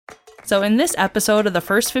So in this episode of the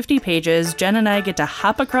first 50 pages, Jen and I get to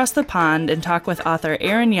hop across the pond and talk with author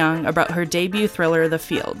Erin Young about her debut thriller, The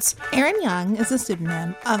Fields. Erin Young is a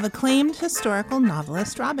pseudonym of acclaimed historical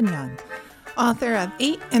novelist Robin Young, author of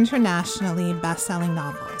 8 internationally best-selling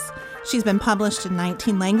novels. She's been published in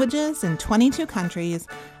 19 languages in 22 countries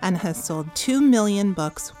and has sold 2 million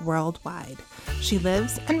books worldwide. She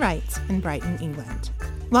lives and writes in Brighton, England.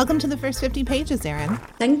 Welcome to the first 50 pages, Erin.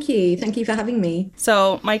 Thank you. Thank you for having me.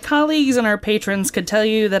 So my colleagues and our patrons could tell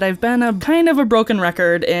you that I've been a kind of a broken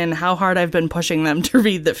record in how hard I've been pushing them to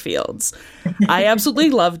read The Fields. I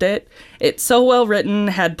absolutely loved it. It's so well written,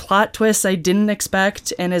 had plot twists I didn't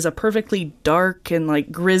expect, and is a perfectly dark and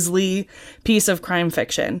grisly piece of crime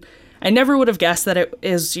fiction. I never would have guessed that it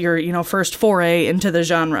is your, first foray into the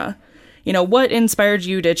genre. What inspired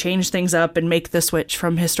you to change things up and make the switch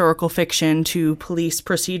from historical fiction to police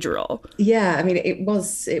procedural? Yeah, I mean, it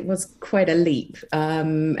was quite a leap.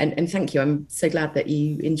 And thank you. I'm so glad that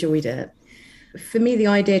you enjoyed it. For me, the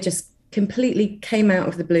idea just completely came out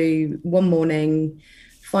of the blue one morning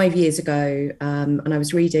 5 years ago. And I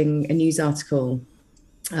was reading a news article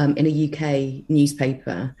in a UK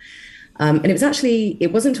newspaper. And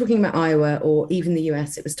it wasn't talking about Iowa or even the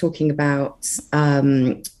US. It was talking about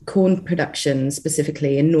corn production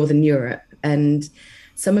specifically in Northern Europe and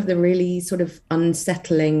some of the really sort of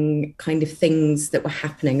unsettling kind of things that were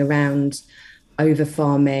happening around over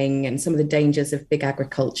farming and some of the dangers of big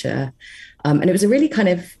agriculture. And it was a really kind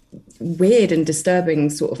of weird and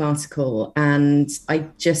disturbing sort of article. And I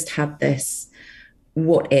just had this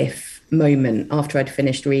what if moment after I'd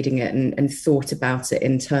finished reading it and thought about it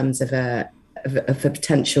in terms of a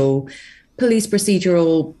potential police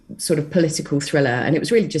procedural sort of political thriller. And it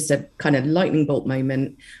was really just a kind of lightning bolt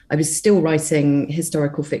moment. I was still writing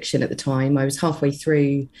historical fiction at the time. I was halfway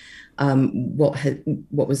through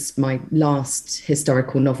what was my last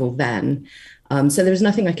historical novel then. So there was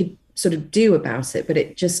nothing I could sort of do about it, but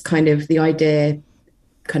it just the idea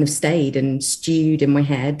kind of stayed and stewed in my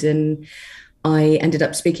head. And I ended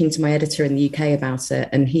up speaking to my editor in the UK about it,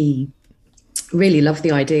 and he really loved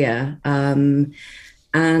the idea.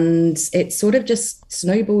 And it sort of just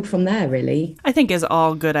snowballed from there, really. I think as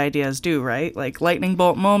all good ideas do, right? Like lightning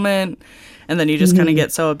bolt moment, and then you just kind of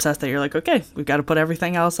get so obsessed that you're like, okay, we've got to put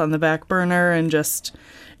everything else on the back burner and just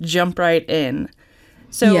jump right in.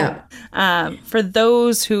 So yeah. For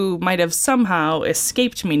those who might have somehow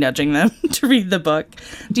escaped me nudging them to read the book,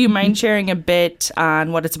 do you mind sharing a bit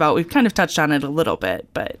on what it's about? We've kind of touched on it a little bit,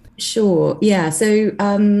 but... Sure, yeah. So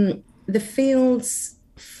The Fields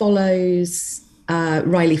follows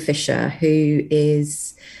Riley Fisher, who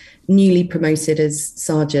is newly promoted as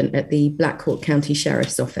sergeant at the Blackhawk County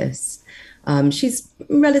Sheriff's Office. She's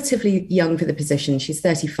relatively young for the position. She's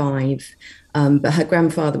 35, but her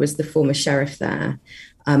grandfather was the former sheriff there.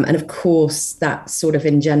 And of course, that sort of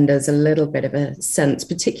engenders a little bit of a sense,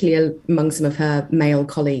 particularly among some of her male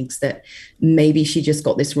colleagues, that maybe she just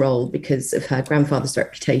got this role because of her grandfather's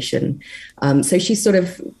reputation. So she's sort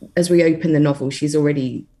of, as we open the novel, she's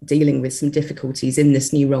already dealing with some difficulties in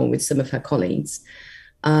this new role with some of her colleagues.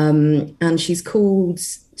 And she's called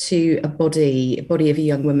to a body of a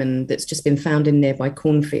young woman that's just been found in nearby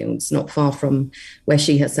cornfields, not far from where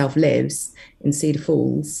she herself lives in Cedar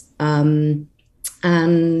Falls.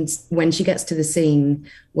 And when she gets to the scene,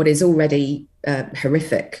 what is already a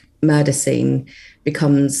horrific murder scene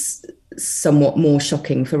becomes somewhat more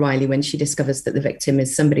shocking for Riley when she discovers that the victim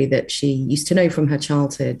is somebody that she used to know from her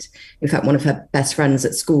childhood. In fact, one of her best friends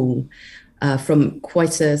at school, from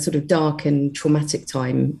quite a sort of dark and traumatic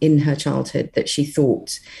time in her childhood that she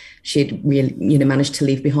thought she'd really, managed to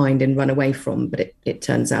leave behind and run away from. But it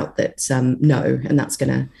turns out that no, and that's going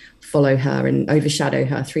to follow her and overshadow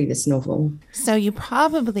her through this novel. So you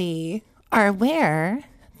probably are aware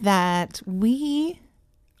that we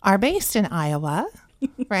are based in Iowa,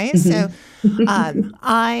 right? So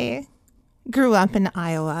I grew up in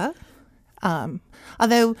Iowa.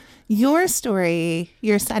 Although your story,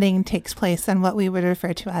 your setting takes place on what we would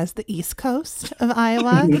refer to as the East Coast of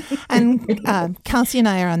Iowa. And Kelsey and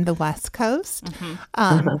I are on the West Coast.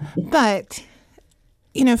 But,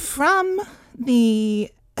 from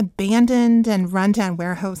the abandoned and rundown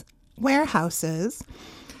warehouses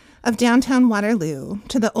of downtown Waterloo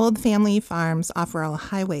to the old family farms off rural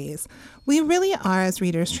highways, we really are, as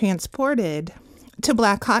readers, transported to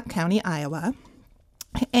Blackhawk County, Iowa.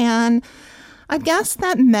 And I guess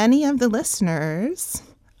that many of the listeners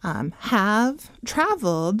have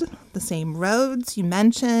traveled the same roads you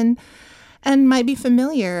mentioned and might be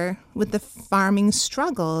familiar with the farming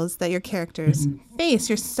struggles that your characters face.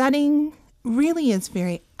 Your setting really is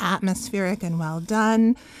very atmospheric and well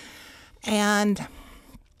done. And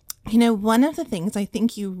One of the things I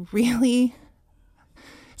think you really,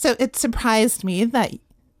 so it surprised me that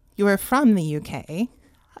you were from the UK,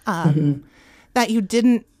 that you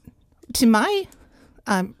didn't, to my,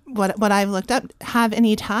 what I've looked up, have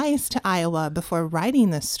any ties to Iowa before writing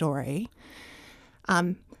this story.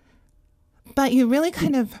 But you really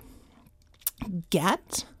kind of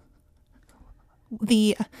get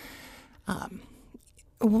the,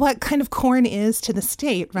 what kind of corn is to the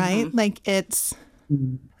state, right? Like it's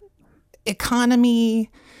economy,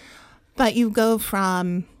 but you go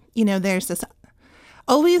from, there's this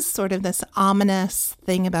always sort of this ominous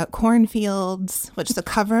thing about cornfields, which the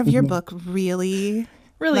cover of your book really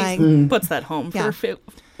puts that home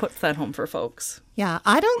for folks. Yeah,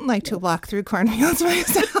 I don't like to walk through cornfields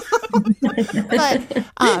myself. But,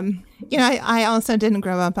 I also didn't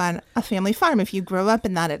grow up on a family farm. If you grow up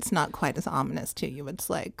in that, it's not quite as ominous to you. It's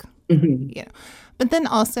like, But then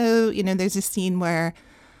also, there's a scene where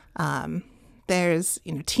there's,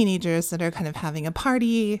 teenagers that are kind of having a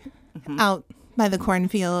party out by the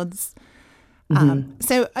cornfields.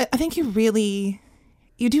 So I think you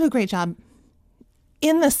do a great job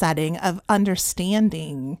in the setting of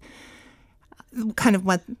understanding kind of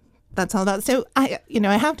what that's all about. So I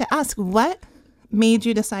have to ask, what made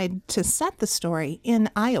you decide to set the story in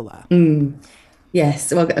Iowa?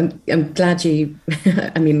 Yes, well, I'm glad you.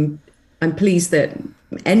 I mean, I'm pleased that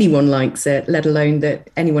anyone likes it, let alone that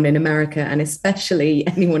anyone in America and especially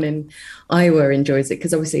anyone in Iowa enjoys it,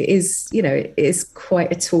 because obviously it is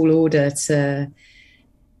quite a tall order to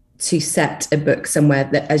set a book somewhere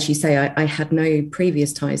that, as you say, I had no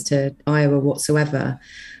previous ties to Iowa whatsoever.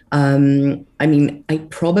 I mean, I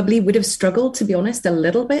probably would have struggled, to be honest, a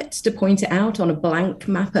little bit to point it out on a blank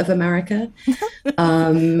map of America.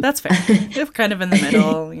 That's fair. It's kind of in the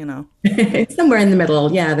middle, It's somewhere in the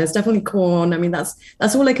middle. Yeah, there's definitely corn. I mean, that's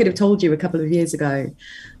all I could have told you a couple of years ago.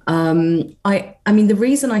 I mean, the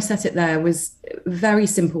reason I set it there was a very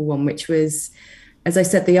simple one, which was, as I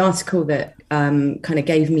said, the article that kind of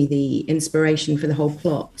gave me the inspiration for the whole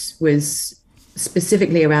plot was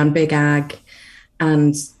specifically around big ag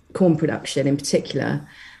and corn production in particular.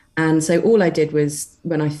 And so all I did was,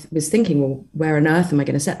 when I was thinking, well, where on earth am I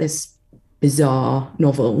going to set this bizarre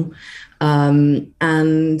novel? And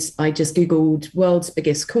I just Googled world's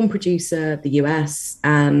biggest corn producer, the US,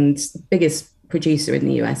 and biggest producer in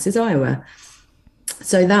the US is Iowa.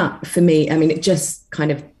 So that, for me, I mean, it just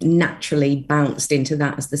kind of naturally bounced into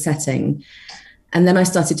that as the setting. And then I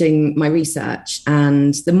started doing my research,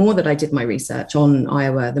 and the more that I did my research on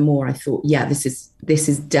Iowa, the more I thought, yeah, this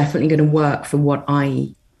is definitely going to work for what I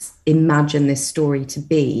imagine this story to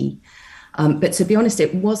be. But to be honest,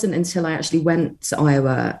 it wasn't until I actually went to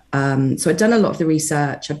Iowa. So I'd done a lot of the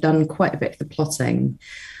research. I've done quite a bit of the plotting.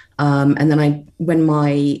 And then when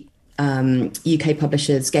my UK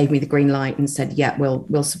publishers gave me the green light and said, yeah,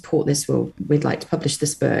 we'll support this. We'd like to publish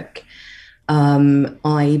this book.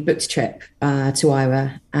 I booked a trip to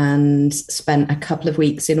Iowa and spent a couple of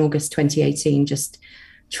weeks in August 2018 just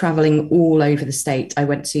traveling all over the state.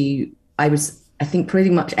 I think pretty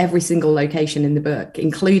much every single location in the book,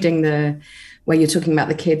 including where you're talking about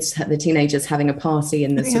the teenagers having a party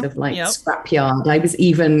in the sort of like scrapyard. I was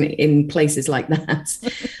even in places like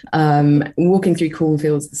that, walking through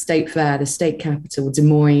cornfields, the state fair, the state capitol, Des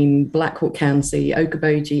Moines, Black Hawk County,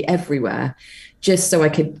 Okoboji, everywhere, just so I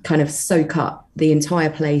could kind of soak up the entire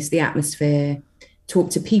place, the atmosphere, talk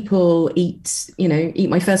to people, eat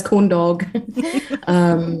my first corn dog.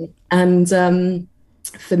 And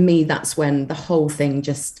for me, that's when the whole thing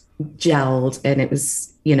just gelled, and it was,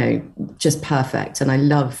 just perfect. And I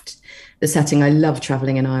loved the setting. I loved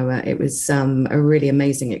traveling in Iowa. It was a really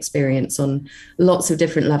amazing experience on lots of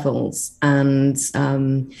different levels. And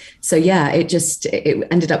so, yeah, it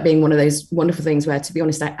ended up being one of those wonderful things where, to be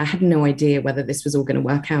honest, I had no idea whether this was all going to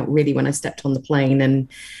work out really when I stepped on the plane, and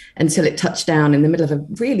until it touched down in the middle of a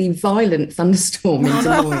really violent thunderstorm in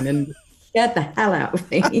Des Moines and scared the hell out of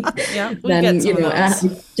me. Yeah, then I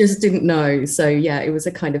just didn't know. So yeah, it was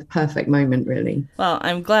a kind of perfect moment, really. Well,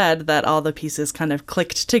 I'm glad that all the pieces kind of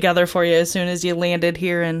clicked together for you as soon as you landed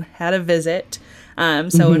here and had a visit.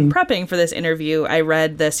 So in prepping for this interview, I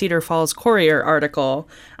read the Cedar Falls Courier article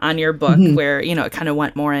on your book where, it kind of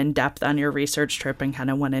went more in depth on your research trip and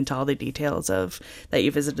kind of went into all the details of that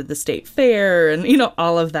you visited the state fair and,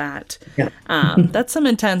 all of that. Yeah. That's some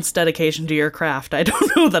intense dedication to your craft. I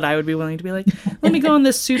don't know that I would be willing to be like, let me go on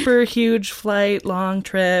this super huge flight, long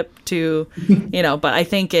trip to, but I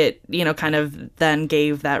think it, kind of then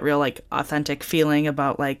gave that real like authentic feeling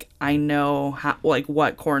about like, I know how, like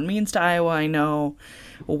what corn means to Iowa. I know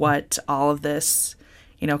what all of this,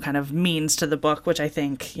 kind of means to the book, which I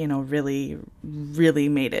think, really, really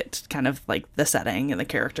made it kind of like the setting and the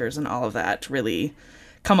characters and all of that really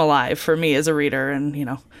come alive for me as a reader.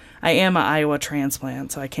 And, I am an Iowa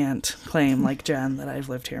transplant, so I can't claim like Jen that I've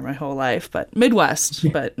lived here my whole life, but Midwest,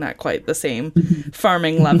 but not quite the same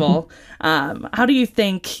farming level. How do you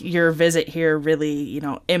think your visit here really,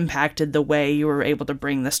 impacted the way you were able to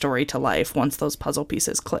bring the story to life once those puzzle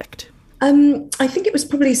pieces clicked? I think it was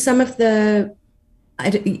probably some of the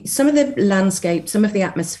landscape, some of the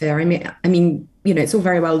atmosphere. I mean, it's all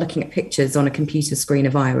very well looking at pictures on a computer screen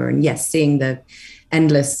of Iowa, and yes, seeing the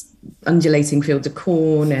endless undulating fields of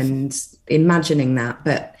corn and imagining that,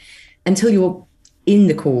 but until you're in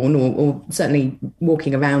the corn or certainly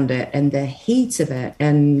walking around it, and the heat of it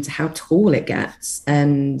and how tall it gets,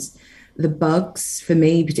 and the bugs, for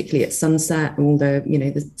me, particularly at sunset, all the,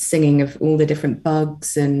 the singing of all the different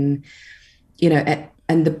bugs, and,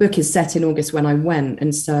 and the book is set in August when I went.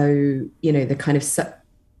 And so, the kind of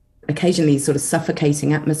occasionally sort of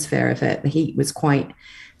suffocating atmosphere of it, the heat was quite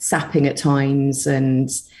sapping at times. And,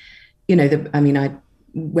 I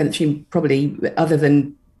went through, probably, other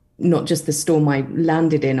than not just the storm I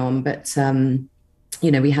landed in on, but,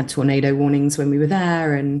 we had tornado warnings when we were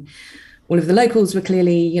there, and all of the locals were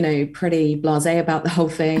clearly, pretty blasé about the whole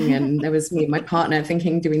thing. And there was me and my partner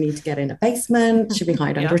thinking, do we need to get in a basement? Should we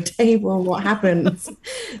hide under a table? What happens?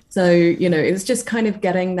 So, it was just kind of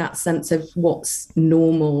getting that sense of what's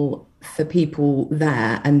normal for people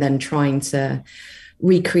there, and then trying to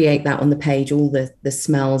recreate that on the page, all the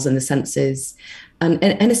smells and the senses.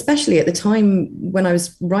 And especially at the time when I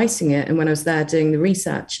was writing it and when I was there doing the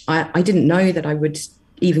research, I didn't know that I would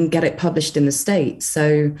even get it published in the States.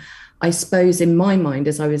 So I suppose in my mind,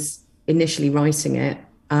 as I was initially writing it,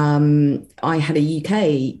 I had a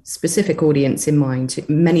UK specific audience in mind,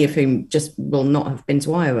 many of whom just will not have been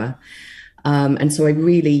to Iowa. And so I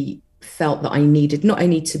really felt that I needed not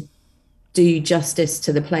only to do justice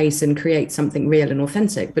to the place and create something real and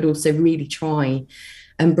authentic, but also really try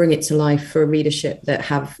and bring it to life for a readership that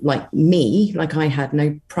have, like me, like I had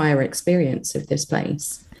no prior experience of this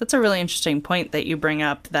place. That's a really interesting point that you bring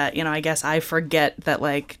up, that, I guess I forget that,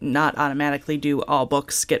 like, not automatically do all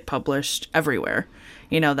books get published everywhere.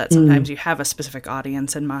 That sometimes you have a specific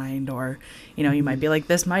audience in mind, or, you might be like,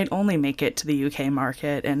 this might only make it to the UK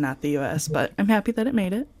market and not the US, but I'm happy that it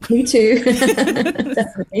made it. Me too.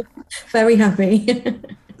 Definitely. Very happy.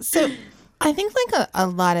 So I think like a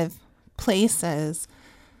lot of places,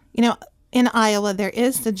 in Iowa, there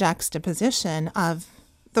is the juxtaposition of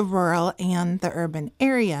the rural and the urban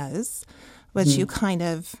areas, which you kind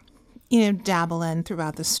of, dabble in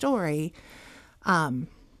throughout the story.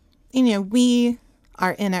 We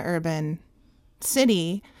are in an urban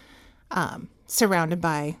city surrounded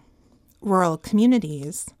by rural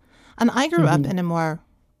communities. And I grew up in a more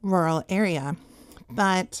rural area,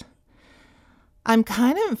 but I'm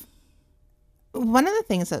kind of, one of the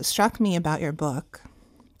things that struck me about your book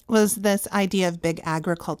was this idea of big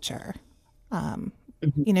agriculture,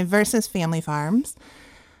 versus family farms,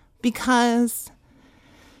 because,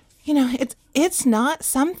 it's not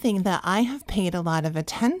something that I have paid a lot of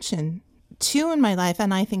attention to in my life.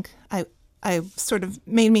 And I think I sort of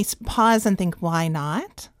made me pause and think, why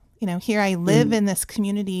not? Here I live in this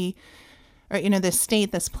community, or, this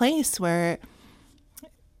state, this place where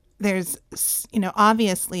there's,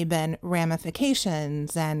 obviously been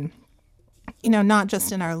ramifications, and, not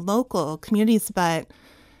just in our local communities, but,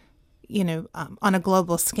 on a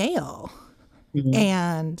global scale.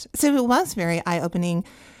 And so it was very eye-opening.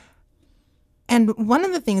 And one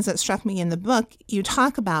of the things that struck me in the book, you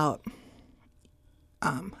talk about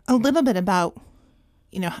a little bit about,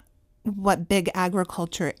 what big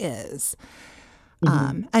agriculture is.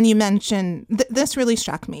 And you mentioned, this really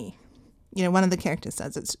struck me. One of the characters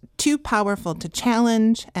says it's too powerful to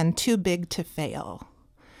challenge and too big to fail.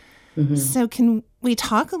 So can we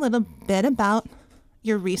talk a little bit about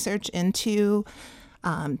your research into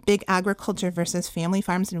big agriculture versus family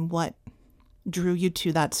farms and what drew you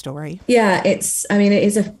to that story? Yeah, it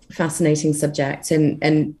is a fascinating subject.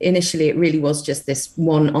 And initially it really was just this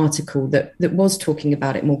one article that was talking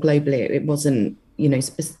about it more globally. It wasn't,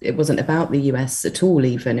 it wasn't about the US at all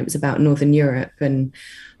even. It was about Northern Europe and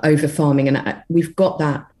over farming. And we've got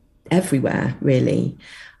that everywhere, really.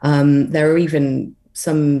 There are even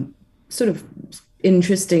some sort of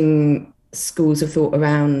interesting schools of thought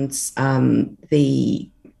around the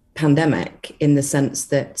pandemic, in the sense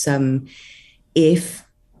that if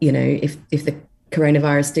the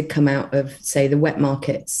coronavirus did come out of, say, the wet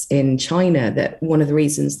markets in China, that one of the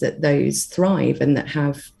reasons that those thrive and that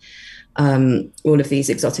have all of these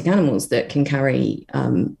exotic animals that can carry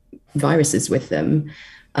viruses with them,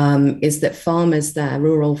 is that farmers there,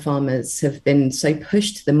 rural farmers, have been so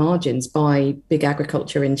pushed to the margins by big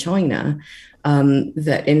agriculture in China,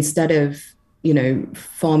 that instead of,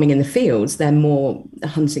 farming in the fields, they're more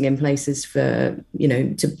hunting in places for,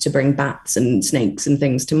 to bring bats and snakes and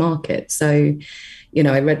things to market. So,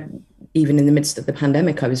 I read, even in the midst of the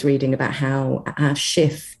pandemic, I was reading about how our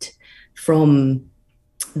shift from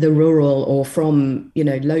the rural, or from,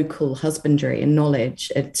 local husbandry and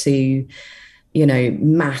knowledge, to,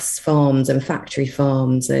 mass farms and factory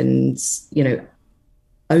farms, and,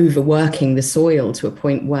 overworking the soil to a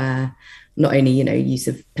point where not only, use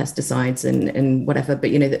of pesticides and whatever,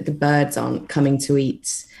 but, that the birds aren't coming to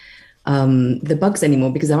eat the bugs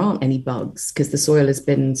anymore, because there aren't any bugs, because the soil has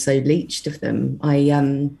been so leached of them.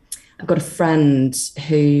 I've got a friend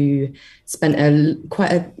who spent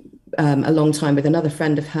quite a long time with another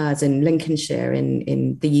friend of hers in Lincolnshire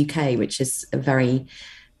in the UK, which is a very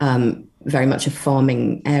much a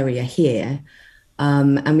farming area here.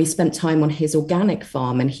 And we spent time on his organic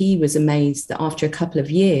farm, and he was amazed that after a couple of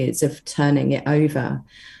years of turning it over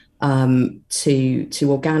to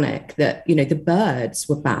organic, that, the birds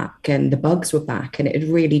were back and the bugs were back, and it had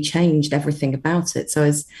really changed everything about it. So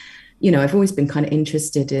I've always been kind of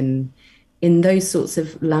interested in those sorts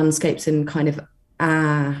of landscapes and kind of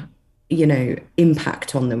our,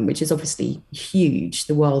 impact on them, which is obviously huge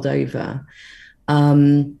the world over.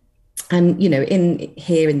 And,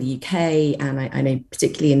 here in the UK, and I know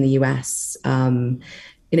particularly in the US,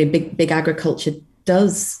 big agriculture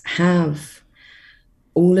does have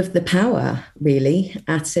all of the power really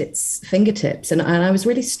at its fingertips. And I was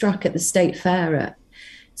really struck at the State Fair at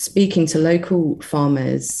speaking to local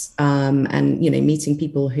farmers, and, meeting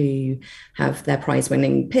people who have their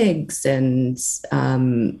prize-winning pigs and,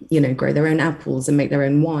 grow their own apples and make their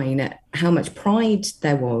own wine, at how much pride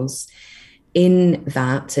there was in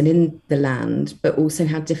that and in the land, but also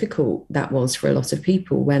how difficult that was for a lot of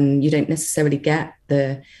people when you don't necessarily get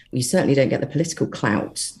you certainly don't get the political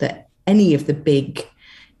clout that any of the big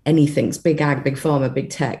ag, big pharma, big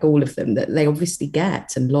tech, all of them, that they obviously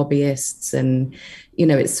get, and lobbyists, and,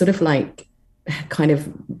 it's sort of like kind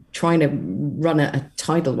of trying to run a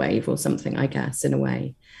tidal wave or something, I guess, in a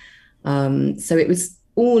way. So it was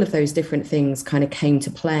all of those different things kind of came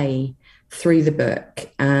to play through the book.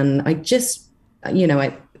 And I just,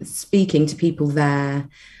 speaking to people there,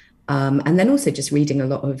 and then also just reading a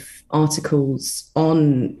lot of articles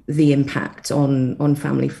on the impact on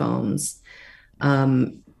family farms,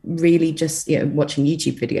 really just, watching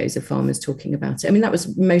YouTube videos of farmers talking about it. I mean, that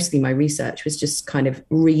was mostly my research, was just kind of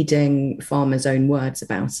reading farmers' own words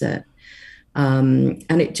about it. And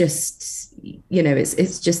it just,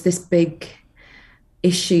 it's just this big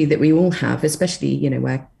issue that we all have, especially,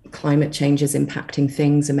 where climate change is impacting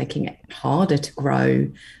things and making it harder to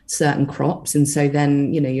grow certain crops. And so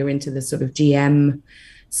then, you're into the sort of GM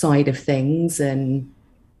side of things, and,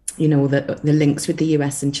 all the links with the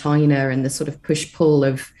US and China, and the sort of push-pull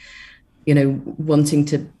of, wanting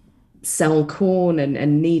to sell corn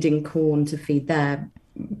and needing corn to feed their,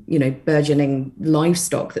 burgeoning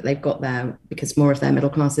livestock that they've got there, because more of their middle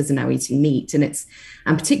classes are now eating meat. And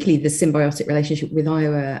particularly the symbiotic relationship with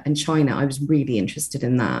Iowa and China. I was really interested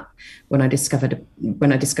in that when I discovered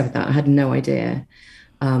that. I had no idea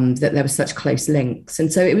that there were such close links.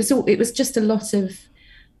 And so it was just a lot of,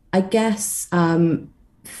 I guess,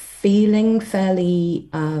 feeling fairly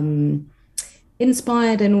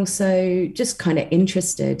inspired, and also just kind of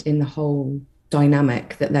interested in the whole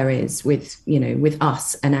dynamic that there is with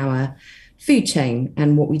us and our food chain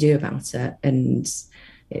and what we do about it. And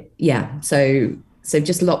so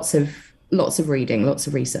just lots of reading, lots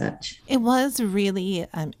of research. It was really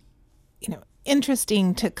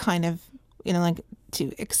interesting to kind of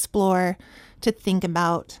to explore, to think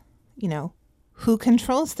about who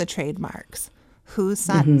controls the trademarks, who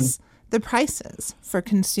sets the prices for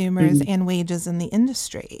consumers and wages in the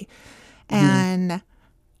industry, and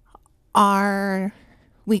are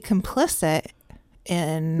we complicit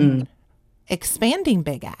in expanding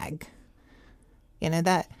big ag?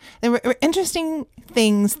 That there were interesting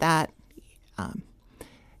things that,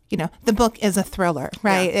 the book is a thriller,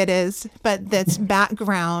 right? Yeah. It is, but that's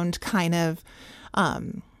background kind of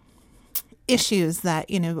issues that,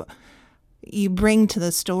 you bring to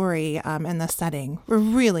the story and the setting were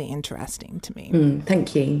really interesting to me.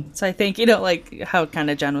 Thank you. So I think, like how kind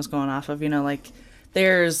of Jen was going off of, like,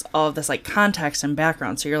 there's all of this like context and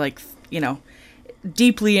background. So you're like,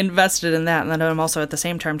 deeply invested in that. And then I'm also at the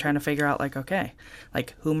same time trying to figure out, like, okay,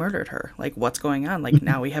 like, who murdered her? Like, what's going on? Like,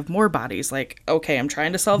 now we have more bodies. Like, okay, I'm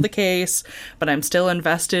trying to solve the case, but I'm still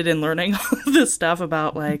invested in learning all this stuff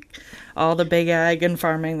about, like, all the big ag and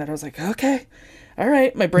farming that I was like, okay, all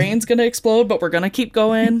right, my brain's going to explode, but we're going to keep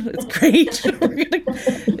going. It's great.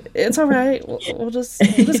 It's all right. We'll just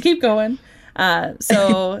keep going.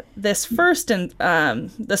 So this first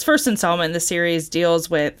installment in the series deals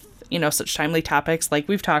with, you know, such timely topics like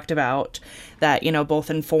we've talked about that, you know, both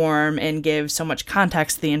inform and give so much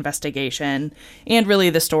context to the investigation and really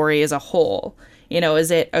the story as a whole. You know,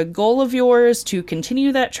 is it a goal of yours to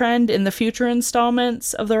continue that trend in the future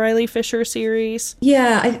installments of the Riley Fisher series?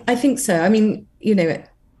 Yeah, I think so. I mean, you know,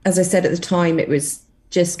 as I said at the time, it was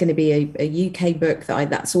just going to be a UK book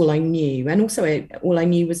that's all I knew. And also all I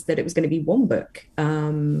knew was that it was going to be one book,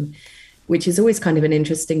 which is always kind of an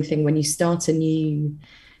interesting thing when you start a new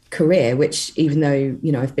career, which even though,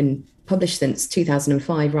 you know, I've been published since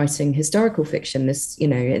 2005 writing historical fiction, this, you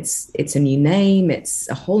know, it's a new name, it's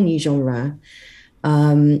a whole new genre.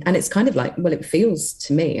 And it's kind of like, well, it feels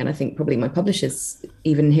to me, and I think probably my publishers,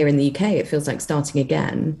 even here in the UK, it feels like starting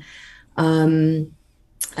again. And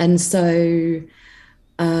so,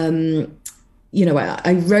 you know,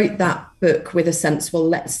 I wrote that book with a sense, well,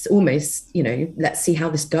 let's see how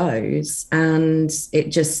this goes. And it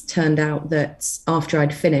just turned out that after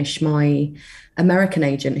I'd finished, my American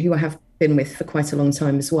agent, who I have been with for quite a long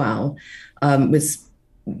time as well, was,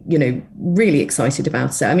 you know, really excited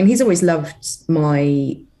about it. I mean, he's always loved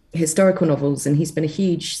my historical novels and he's been a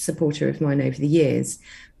huge supporter of mine over the years,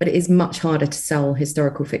 but it is much harder to sell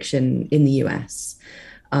historical fiction in the US,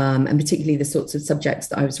 and particularly the sorts of subjects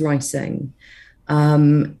that I was writing.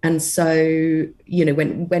 And so, you know,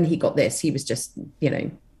 when he got this, he was just, you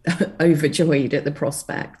know, overjoyed at the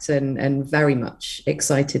prospect and very much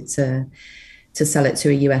excited to sell it to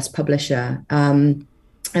a US publisher. And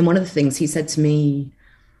one of the things he said to me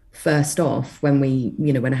first off, when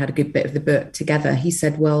I had a good bit of the book together, he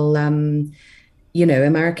said, well, you know,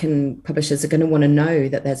 American publishers are going to want to know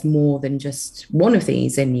that there's more than just one of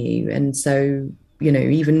these in you. And so, you know,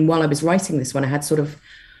 even while I was writing this one, I had sort of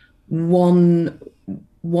one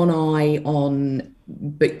eye on,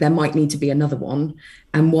 but there might need to be another one,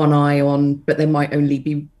 and one eye on, but there might only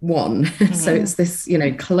be one. Mm-hmm. So it's this, you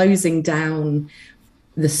know, closing down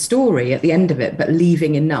the story at the end of it, but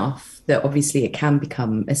leaving enough that obviously it can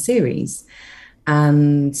become a series.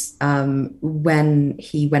 And when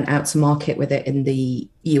he went out to market with it in the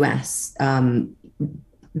US,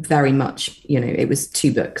 very much, you know, it was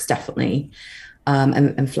 2 books, definitely.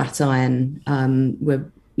 And Flatiron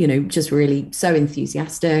were, you know, just really so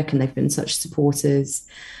enthusiastic, and they've been such supporters.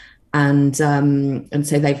 And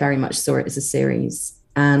so they very much saw it as a series.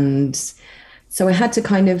 And so I had to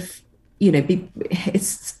kind of, you know,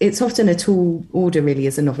 it's often a tall order really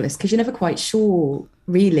as a novelist, because you're never quite sure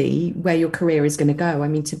really where your career is going to go. I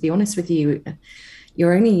mean, to be honest with you,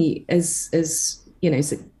 you're only as you know,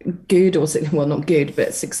 good or, well, not good,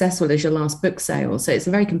 but successful as your last book sale. So it's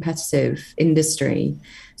a very competitive industry.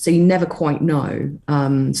 So you never quite know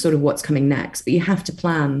sort of what's coming next, but you have to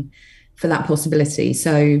plan for that possibility.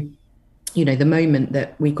 So, you know, the moment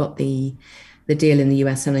that we got the deal in the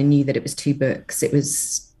US and I knew that it was 2 books, it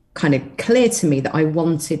was kind of clear to me that I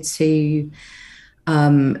wanted to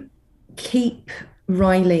keep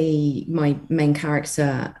Riley, my main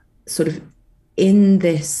character, sort of in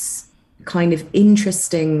this kind of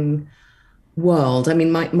interesting world. I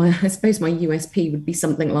mean, I suppose my USP would be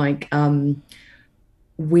something like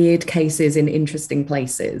weird cases in interesting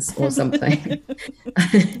places or something.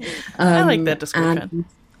 I like that description.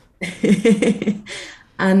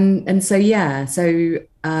 And so, yeah, so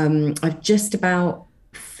I've just about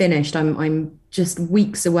finished. I'm just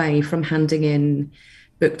weeks away from handing in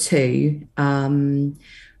book 2,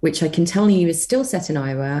 which I can tell you is still set in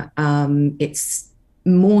Iowa. It's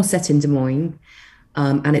more set in Des Moines,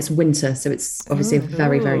 and it's winter, so it's obviously a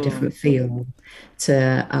very, very different feel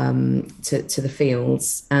to the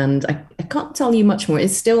fields. And I can't tell you much more.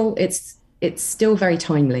 It's still very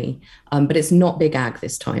timely, but it's not big ag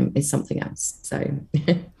this time. It's something else. So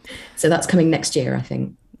so that's coming next year, I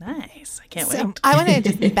think. Nice. I can't wait. I want to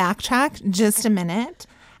just backtrack just a minute,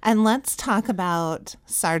 and let's talk about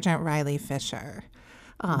Sergeant Riley Fisher,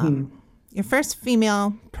 your first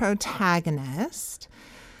female protagonist.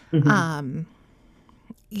 Mm-hmm.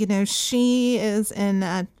 You know, she is in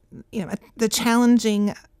the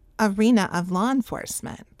challenging arena of law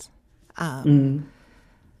enforcement,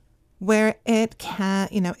 where it can,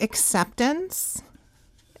 you know, acceptance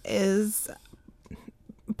is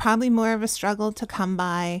probably more of a struggle to come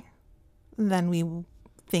by than we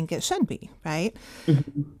think it should be, right?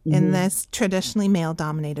 In this traditionally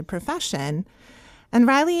male-dominated profession. And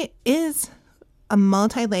Riley is a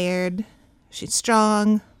multi-layered, she's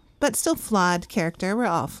strong, but still flawed character. We're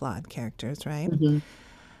all flawed characters, right?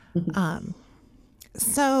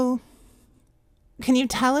 So can you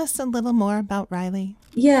tell us a little more about Riley?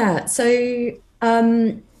 Yeah. So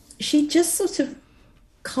she just sort of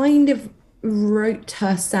kind of wrote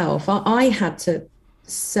herself. I had to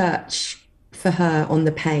search for her on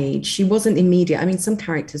the page. She wasn't immediate. I mean, some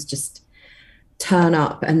characters just turn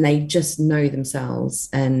up and they just know themselves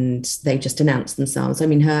and they just announce themselves. I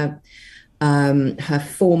mean, her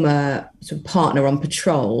former sort of partner on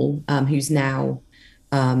patrol, who's now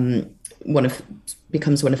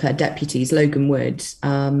becomes one of her deputies, Logan Wood.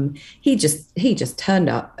 He just turned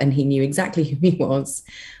up and he knew exactly who he was,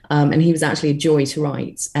 and he was actually a joy to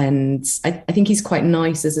write. And I think he's quite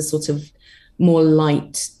nice as a sort of more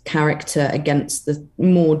light character against the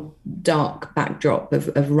more dark backdrop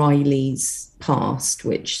of Riley's past,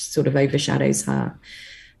 which sort of overshadows her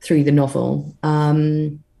through the novel.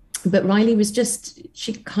 But Riley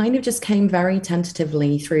she kind of just came very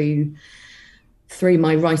tentatively through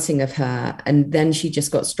my writing of her, and then she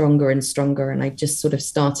just got stronger and stronger, and I just sort of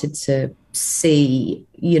started to see,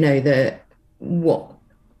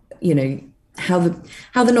 how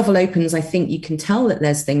the novel opens. I think you can tell that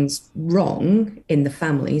there's things wrong in the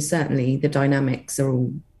family. Certainly the dynamics are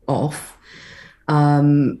all off,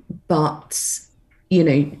 but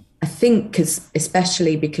I think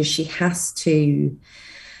especially because she has to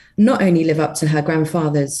not only live up to her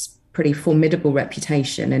grandfather's pretty formidable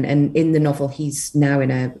reputation, and in the novel he's now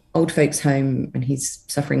in a old folks home and he's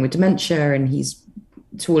suffering with dementia and he's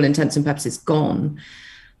to all intents and purposes gone,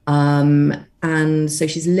 and so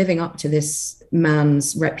she's living up to this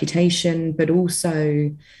man's reputation, but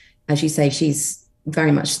also, as you say, she's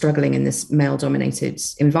very much struggling in this male-dominated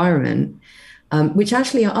environment, which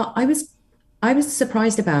actually I was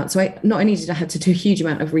surprised about. So I not only did I have to do a huge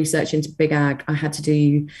amount of research into Big Ag, I had to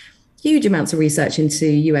do huge amounts of research into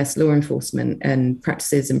US law enforcement and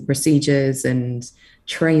practices and procedures and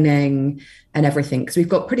training and everything, because we've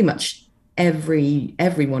got pretty much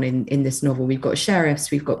everyone in this novel. We've got sheriffs,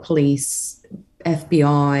 we've got police,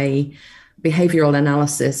 FBI, behavioral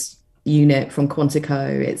analysis unit from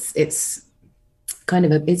Quantico. It's kind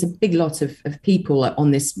of it's a big lot of people on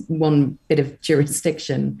this one bit of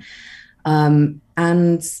jurisdiction, and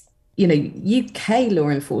UK law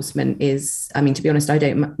enforcement is, I mean, to be honest, I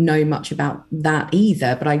don't know much about that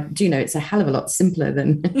either, but I do know it's a hell of a lot simpler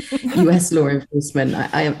than US law enforcement.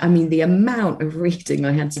 I mean, the amount of reading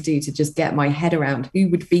I had to do to just get my head around who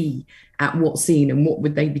would be at what scene and what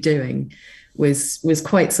would they be doing was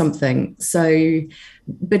quite something. So,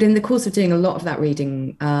 but in the course of doing a lot of that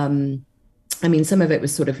reading, I mean, some of it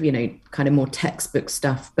was sort of, kind of more textbook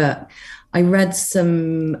stuff, but I read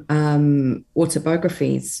some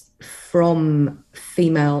autobiographies from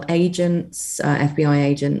female agents, FBI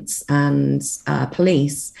agents and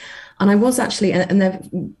police. And I was actually, and they've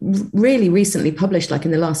really recently published, like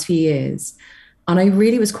in the last few years. And I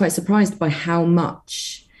really was quite surprised by how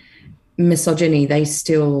much misogyny they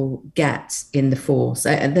still get in the force.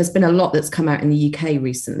 There's been a lot that's come out in the UK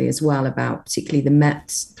recently as well about particularly the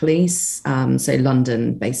Met Police, so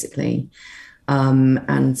London basically,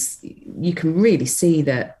 and you can really see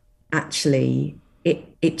that actually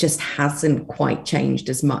it just hasn't quite changed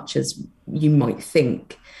as much as you might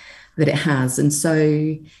think that it has. And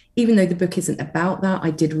so even though the book isn't about that,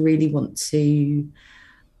 I did really want to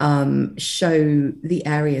show the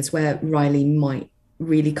areas where Riley might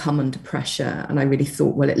really come under pressure. And I really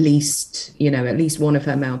thought, well, at least one of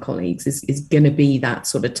her male colleagues is going to be that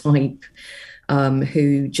sort of type,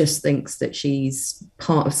 who just thinks that she's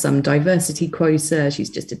part of some diversity quota.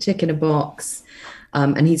 She's just a tick in a box,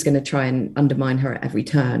 and he's going to try and undermine her at every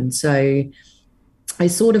turn. So I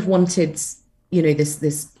sort of wanted,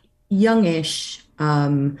 this youngish,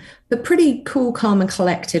 but pretty cool, calm and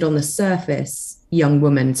collected on the surface young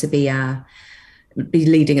woman to be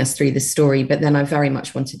leading us through the story. But then I very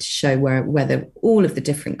much wanted to show whether all of the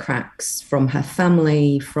different cracks from her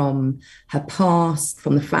family, from her past,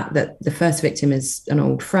 from the fact that the first victim is an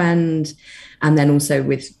old friend, and then also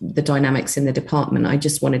with the dynamics in the department. I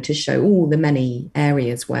just wanted to show all the many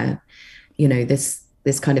areas where,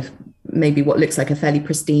 this kind of maybe what looks like a fairly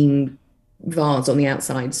pristine vase on the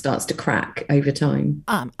outside starts to crack over time.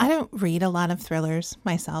 I don't read a lot of thrillers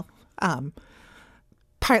myself.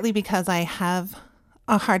 Partly because I have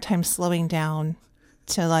a hard time slowing down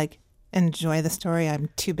to enjoy the story. I'm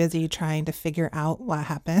too busy trying to figure out what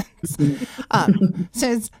happens.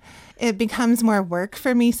 So it becomes more work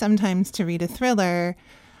for me sometimes to read a thriller.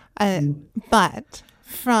 But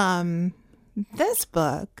from this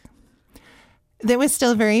book that was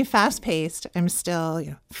still very fast paced. I'm still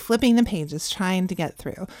flipping the pages, trying to get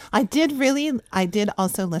through. I did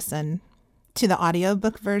also listen to the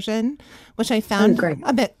audiobook version, which I found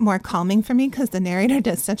a bit more calming for me because the narrator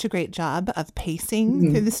does such a great job of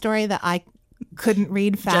pacing through the story that I couldn't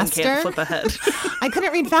read faster. Jen can't flip ahead. I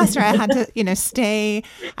couldn't read faster. I had to, stay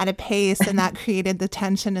at a pace, and that created the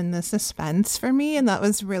tension and the suspense for me. And that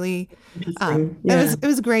was really, it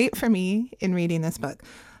was great for me in reading this book.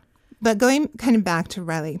 But going kind of back to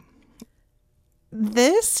Riley,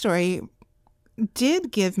 this story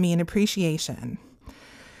did give me an appreciation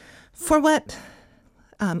for what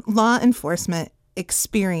law enforcement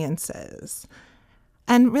experiences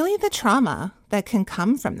and really the trauma that can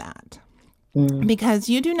come from that. Because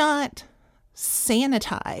you do not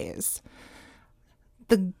sanitize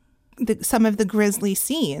some of the grisly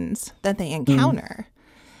scenes that they encounter.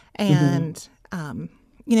 And,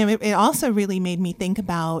 it also really made me think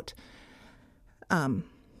about,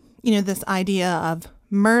 this idea of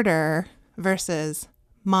murder versus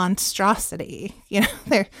monstrosity.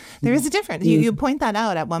 There is a difference. You point that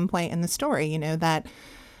out at one point in the story, that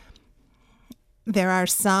there are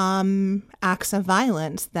some acts of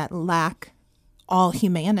violence that lack all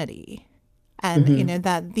humanity, and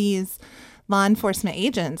that these law enforcement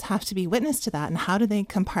agents have to be witness to that. And how do they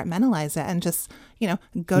compartmentalize it and just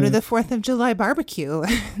go to the 4th of July barbecue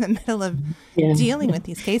in the middle of dealing with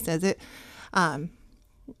these cases? It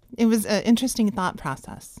was an interesting thought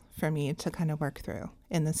process for me to kind of work through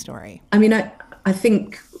in the story. I mean, I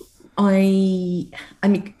think having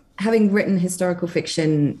written historical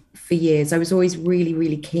fiction for years, I was always really,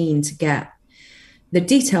 really keen to get the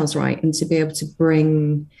details right and to be able to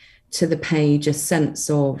bring to the page a sense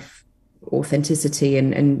of authenticity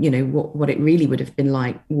and what it really would have been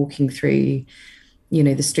like walking through,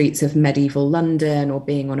 the streets of medieval London or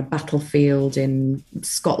being on a battlefield in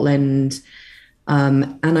Scotland.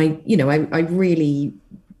 And I really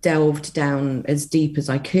delved down as deep as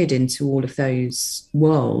I could into all of those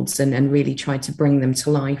worlds and really tried to bring them to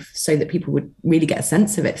life so that people would really get a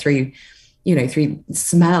sense of it through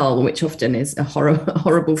smell, which often is a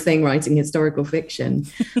horrible thing writing historical fiction.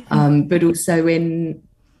 But also in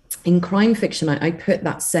crime fiction, I put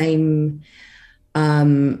that same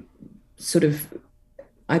sort of,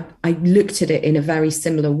 I looked at it in a very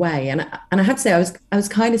similar way. And I have to say, I was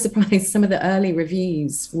kind of surprised. Some of the early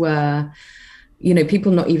reviews were,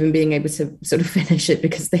 people not even being able to sort of finish it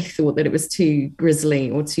because they thought that it was too grisly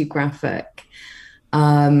or too graphic.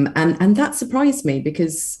 And that surprised me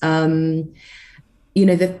because, even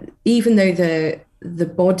though the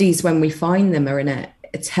bodies, when we find them, are in a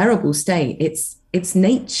terrible state, it's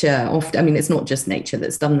nature often. I mean, it's not just nature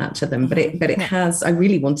that's done that to them, but it has. I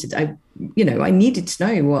needed to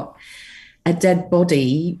know what a dead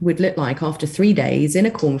body would look like after 3 days in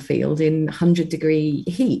a cornfield in 100-degree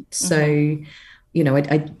heat. So,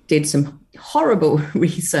 I did some horrible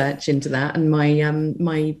research into that, and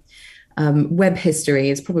my web history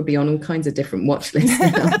is probably on all kinds of different watch lists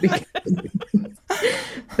now.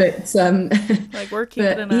 But like we're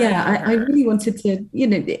keeping an eye. I really wanted to,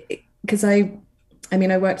 because I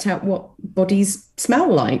worked out what bodies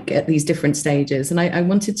smell like at these different stages, and I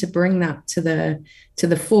wanted to bring that to the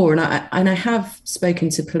fore. And I have spoken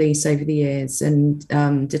to police over the years and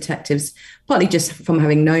detectives, partly just from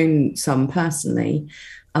having known some personally,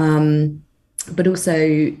 but also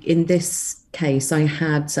in this case, I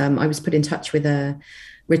was put in touch with a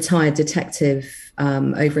retired detective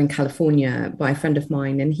over in California by a friend of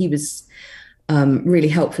mine, and he was really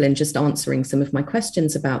helpful in just answering some of my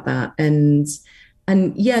questions about that. And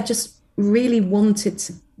just really wanted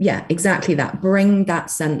to, exactly that, bring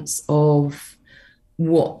that sense of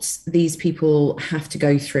what these people have to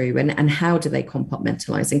go through and how do they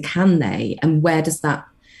compartmentalize, and can they, and where does that,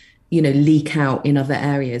 leak out in other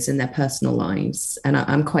areas in their personal lives. And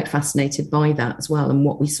I'm quite fascinated by that as well, and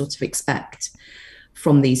what we sort of expect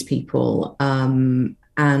from these people. So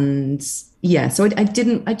I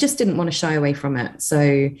just didn't want to shy away from it.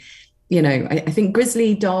 So, I think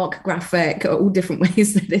grisly, dark, graphic are all different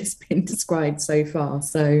ways that it's been described so far.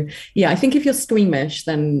 So, I think if you're squeamish,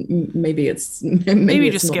 then maybe maybe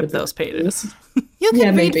just skip those pages. You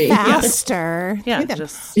can read faster. Yeah,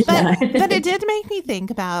 but it did make me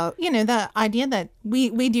think about, the idea that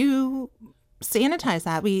we do sanitize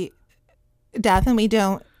that. Death, and we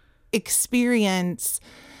don't experience,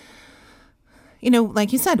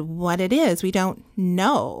 like you said, what it is. We don't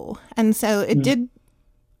know. And so it did.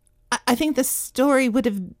 I think the story would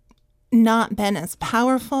have not been as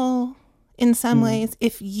powerful in some ways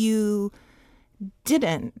if you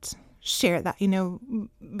didn't share that,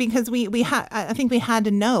 because I think we had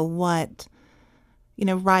to know what,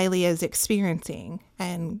 Riley is experiencing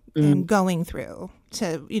and going through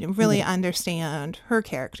to, really understand her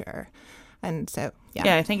character. And so,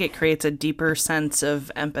 Yeah, I think it creates a deeper sense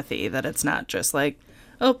of empathy, that it's not just like,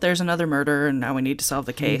 oh, there's another murder and now we need to solve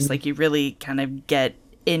the case. Like, you really kind of get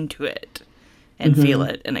into it and feel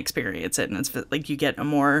it and experience it. And it's like you get a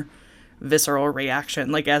more visceral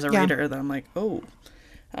reaction, like as a reader, that I'm like, oh,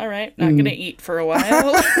 all right, not going to eat for a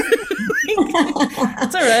while.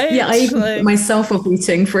 It's all right. Yeah, I put myself off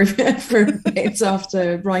eating for bits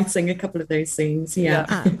after writing a couple of those scenes.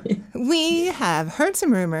 Yeah. We have heard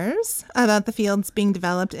some rumors about The Fields being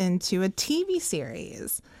developed into a TV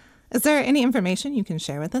series. Is there any information you can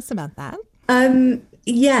share with us about that?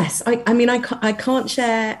 Yes. I mean, I can't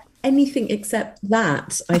share anything except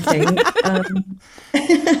that, I think.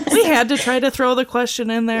 We had to try to throw the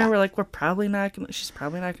question in there. We're like, she's probably not going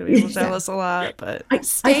to be able to tell us a lot, but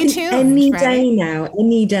stay tuned.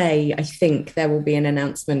 Any day, I think there will be an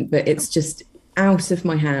announcement, but it's just out of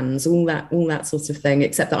my hands, all that sort of thing,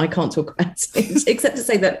 except that I can't talk about it, except to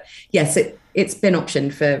say that, yes, it's been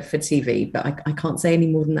optioned for TV, but I can't say any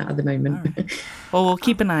more than that at the moment. Right. Well, we'll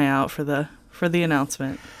keep an eye out for the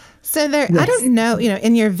announcement. So I don't know,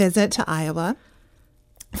 in your visit to Iowa,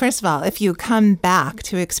 first of all, if you come back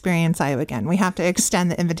to experience Iowa again, we have to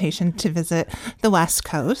extend the invitation to visit the West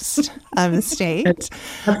Coast of the state.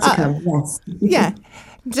 Have to come, yes. Yeah,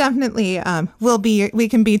 definitely. We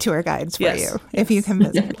can be tour guides for you if you come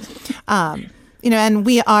visit. And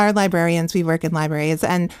we are librarians. We work in libraries.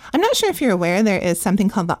 And I'm not sure if you're aware, there is something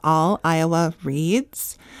called the All Iowa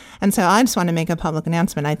Reads. And so I just want to make a public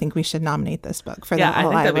announcement. I think we should nominate this book for the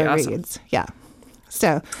All Iowa Reads. Yeah.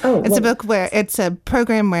 So it's a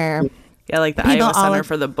program where... Yeah, like the Iowa Center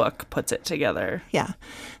for the Book puts it together. Yeah.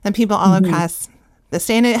 And people all across the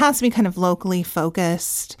state. And it has to be kind of locally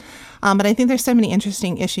focused. But I think there's so many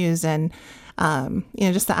interesting issues and,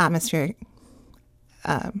 just the atmospheric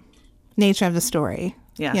nature of the story.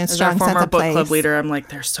 Yeah, as our former book club leader, I'm like,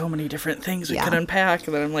 there's so many different things we could unpack.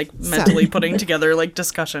 And then I'm like mentally putting together like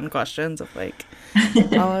discussion questions of like,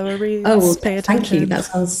 all I will read pay attention. Thank you. That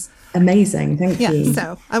sounds amazing. Thank you. Yeah,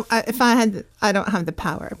 so I don't have the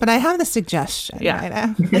power, but I have the suggestion. Yeah.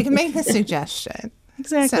 Right? I can make the suggestion.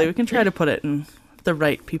 Exactly. So, we can try to put it in the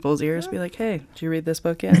right people's ears. Be like, hey, did you read this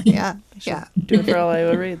book yet? Yeah. Do it for All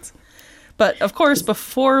Iowa Reads. But of course,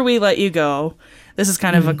 before we let you go, this is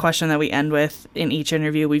kind of a question that we end with in each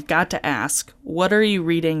interview. We've got to ask, what are you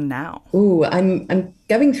reading now? Oh, I'm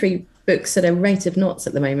going through books at a rate of knots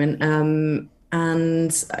at the moment.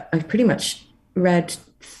 And I've pretty much read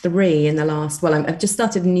 3 in the last, I've just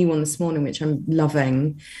started a new one this morning, which I'm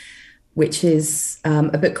loving, which is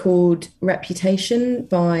a book called Reputation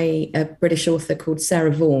by a British author called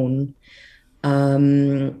Sarah Vaughan.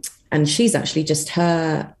 And she's actually just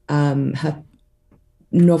her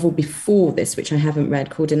novel before this, which I haven't read,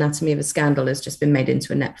 called Anatomy of a Scandal, has just been made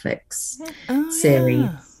into a Netflix series.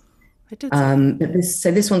 Yeah. I did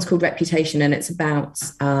so this one's called Reputation, and it's about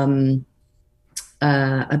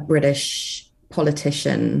a British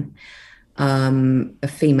politician, a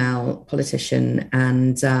female politician,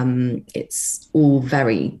 and it's all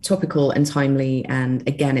very topical and timely. And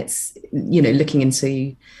again, it's looking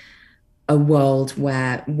into a world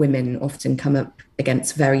where women often come up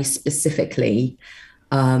against very specifically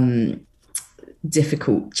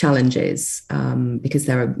difficult challenges because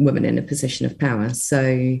there are women in a position of power.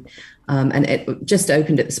 So, and it just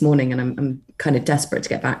opened it this morning, and I'm kind of desperate to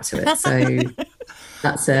get back to it.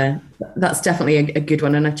 So that's definitely a good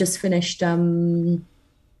one. And I've just finished A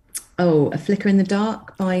Flicker in the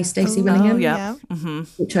Dark by Stacey Willingham,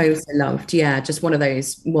 which I also loved. Yeah, just one of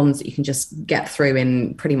those ones that you can just get through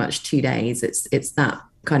in pretty much 2 days. It's that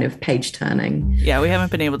kind of page turning. Yeah, we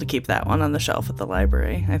haven't been able to keep that one on the shelf at the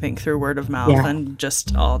library, I think, through word of mouth and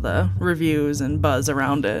just all the reviews and buzz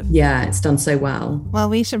around it. Yeah, it's done so well.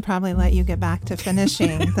 Well, we should probably let you get back to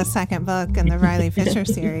finishing the second book in the Riley Fisher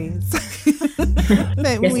series.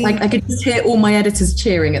 I could just hear all my editors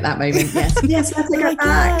cheering at that moment. Yes, let's get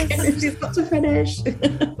back. She's got to finish.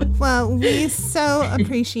 Well, we so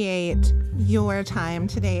appreciate your time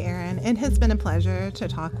today, Erin. It has been a pleasure to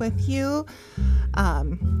talk with you.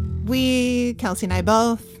 Kelsey and I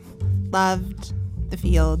both loved The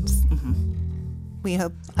Fields. We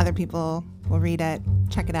hope other people will read it,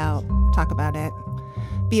 check it out, talk about it,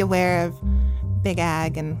 be aware of Big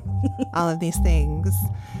Ag and all of these things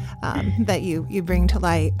that you bring to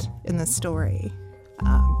light in the story.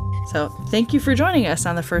 So thank you for joining us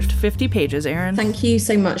on the first 50 pages, Erin. Thank you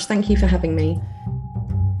so much. Thank you for having me.